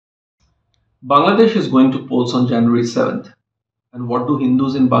Bangladesh is going to polls on January 7th. And what do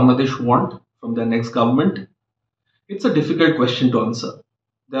Hindus in Bangladesh want from their next government? It's a difficult question to answer.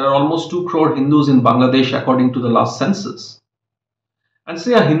 There are almost 2 crore Hindus in Bangladesh according to the last census. And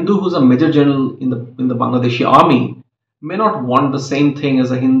say a Hindu who's a major general in the Bangladeshi army may not want the same thing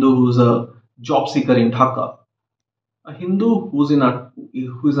as a Hindu who's a job seeker in Dhaka. A Hindu who is in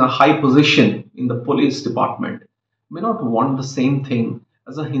a high position in the police department may not want the same thing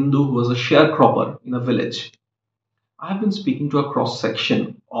as a Hindu who was a sharecropper in a village. I have been speaking to a cross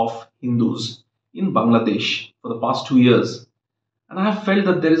section of Hindus in Bangladesh for the past 2 years, and I have felt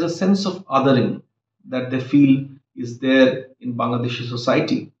that there is a sense of othering that they feel is there in Bangladeshi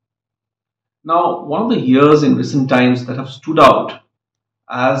society. Now, one of the years in recent times that have stood out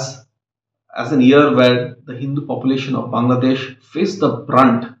as as an year where the Hindu population of Bangladesh faced the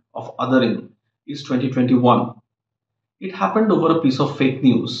brunt of othering is 2021. It happened over a piece of fake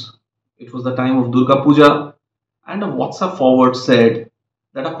news. It was the time of Durga Puja, and a WhatsApp forward said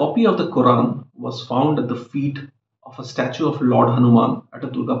that a copy of the Quran was found at the feet of a statue of Lord Hanuman at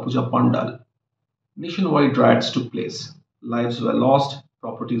a Durga Puja pandal. Nationwide riots took place. Lives were lost,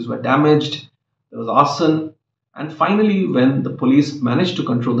 properties were damaged, there was arson, and finally, when the police managed to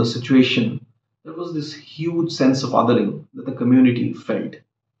control the situation, there was this huge sense of othering that the community felt.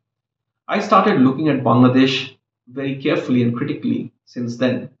 I started looking at Bangladesh very carefully and critically since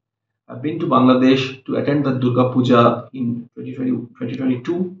then. I've been to Bangladesh to attend the Durga Puja in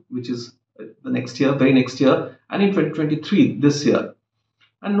 2022, which is the next year, very next year, and in 2023, this year.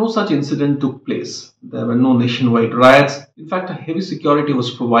 And no such incident took place. There were no nationwide riots. In fact, a heavy security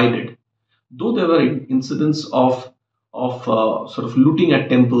was provided. Though there were incidents of looting at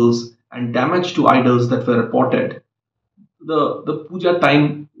temples and damage to idols that were reported, the puja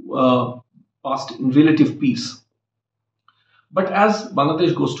time passed in relative peace. But as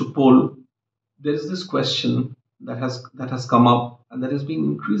Bangladesh goes to poll, there is this question that has come up and that is being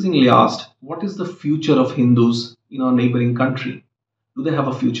increasingly asked: what is the future of Hindus in our neighboring country? Do they have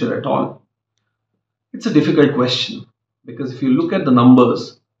a future at all? It's a difficult question because if you look at the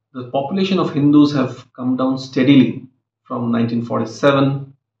numbers, the population of Hindus have come down steadily from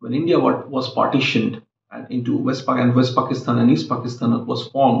 1947 when India was partitioned and into West Pakistan and East Pakistan was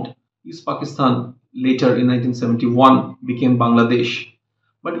formed. East Pakistan later in 1971 became Bangladesh.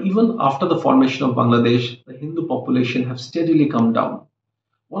 But even after the formation of Bangladesh, the Hindu population have steadily come down.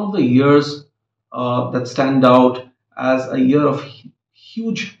 One of the years that stand out as a year of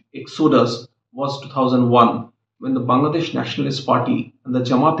huge exodus was 2001 when the Bangladesh Nationalist Party and the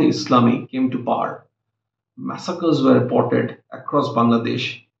Jamaat-e-Islami came to power. Massacres were reported across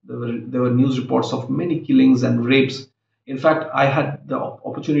Bangladesh. There were news reports of many killings and rapes. In fact, I had the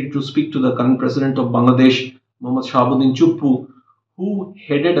opportunity to speak to the current president of Bangladesh, Mohammad Shahabuddin Chuppu, who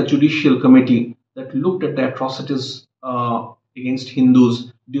headed a judicial committee that looked at the atrocities against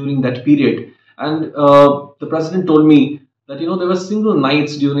Hindus during that period. And the president told me that there were single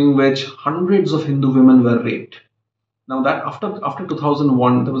nights during which hundreds of Hindu women were raped. Now that after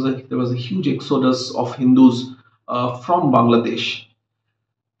 2001, there was a huge exodus of Hindus from Bangladesh.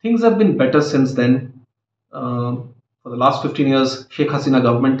 Things have been better since then. For the last 15 years, Sheikh Hasina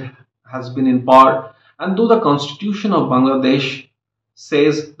government has been in power, and though the constitution of Bangladesh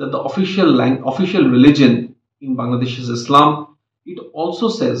says that the official religion in Bangladesh is Islam,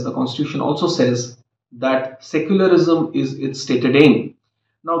 the constitution also says that secularism is its stated aim.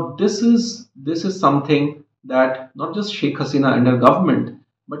 Now this is something that not just Sheikh Hasina and her government,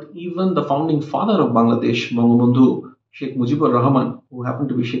 but even the founding father of Bangladesh, Bangabandhu Sheikh Mujibur Rahman, who happened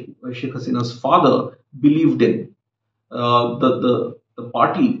to be Sheikh Hasina's father, believed in. The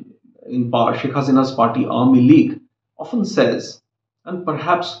party in power, Sheikh Hasina's party, Army League, often says, and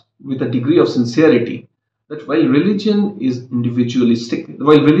perhaps with a degree of sincerity, that while religion is individualistic,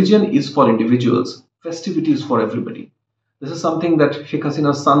 while religion is for individuals, festivity is for everybody. This is something that Sheikh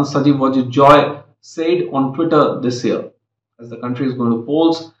Hasina's son Sajib Wajid Joy said on Twitter this year. As the country is going to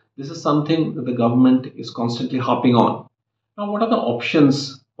polls, this is something that the government is constantly harping on. Now, what are the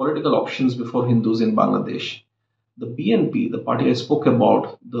options, political options before Hindus in Bangladesh? The BNP, the party I spoke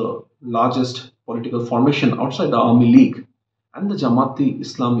about, the largest political formation outside the Army League, and the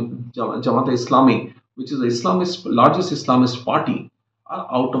Jamaat-e-Islami, which is the largest Islamist party, are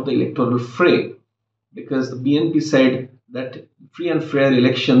out of the electoral fray because the BNP said that free and fair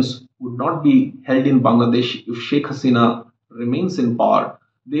elections would not be held in Bangladesh if Sheikh Hasina remains in power.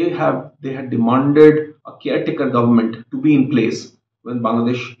 They had demanded a caretaker government to be in place when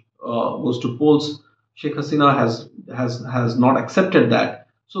Bangladesh goes to polls. Sheikh Hasina has not accepted that.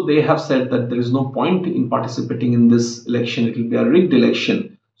 So they have said that there is no point in participating in this election. It will be a rigged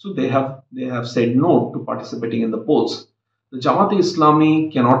election. So they have said no to participating in the polls. The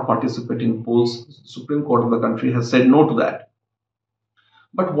Jamaat-e-Islami cannot participate in polls. The Supreme Court of the country has said no to that.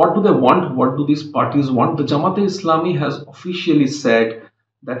 But what do they want? What do these parties want? The Jamaat-e-Islami has officially said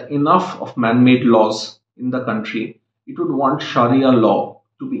that enough of man-made laws in the country. It would want Sharia law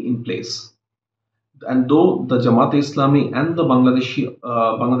to be in place. And though the Jamaat-e-Islami and the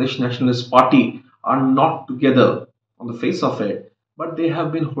Bangladesh Nationalist Party are not together on the face of it, but they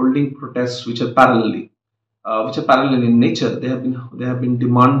have been holding protests which are parallel in nature. They have been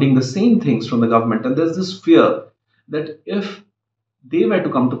demanding the same things from the government, and there's this fear that if they were to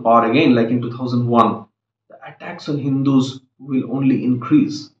come to power again, like in 2001, the attacks on Hindus will only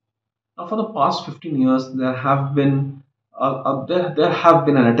increase. Now, for the past 15 years, there have been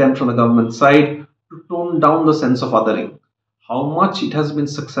an attempt from the government side to tone down the sense of othering. How much it has been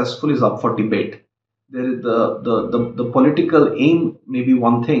successful is up for debate. The political aim may be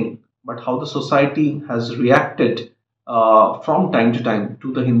one thing, but how the society has reacted from time to time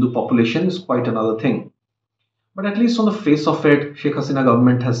to the Hindu population is quite another thing. But at least on the face of it, Sheikh Hasina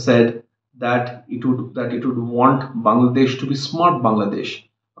government has said that it would want Bangladesh to be smart Bangladesh,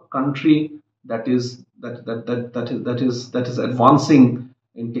 a country that is advancing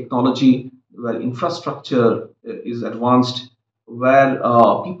in technology, where infrastructure is advanced, where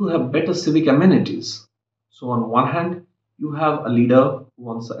people have better civic amenities. So on one hand, you have a leader who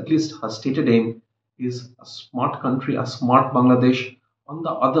wants, at least her stated aim is a smart country, a smart Bangladesh. On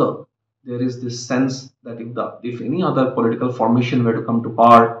the other, there is this sense that if any other political formation were to come to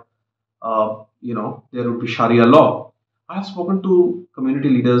power, there would be Sharia law. I have spoken to community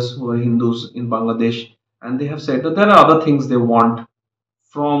leaders who are Hindus in Bangladesh, and they have said that there are other things they want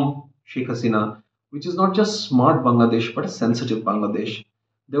from Sheikh Hasina, which is not just smart Bangladesh but a sensitive Bangladesh.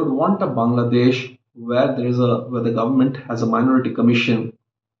 They would want a Bangladesh where the government has a minority commission.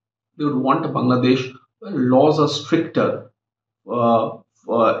 They would want a Bangladesh where laws are stricter uh,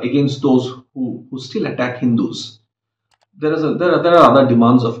 against those who still attack Hindus. There are other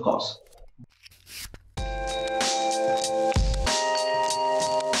demands, of course.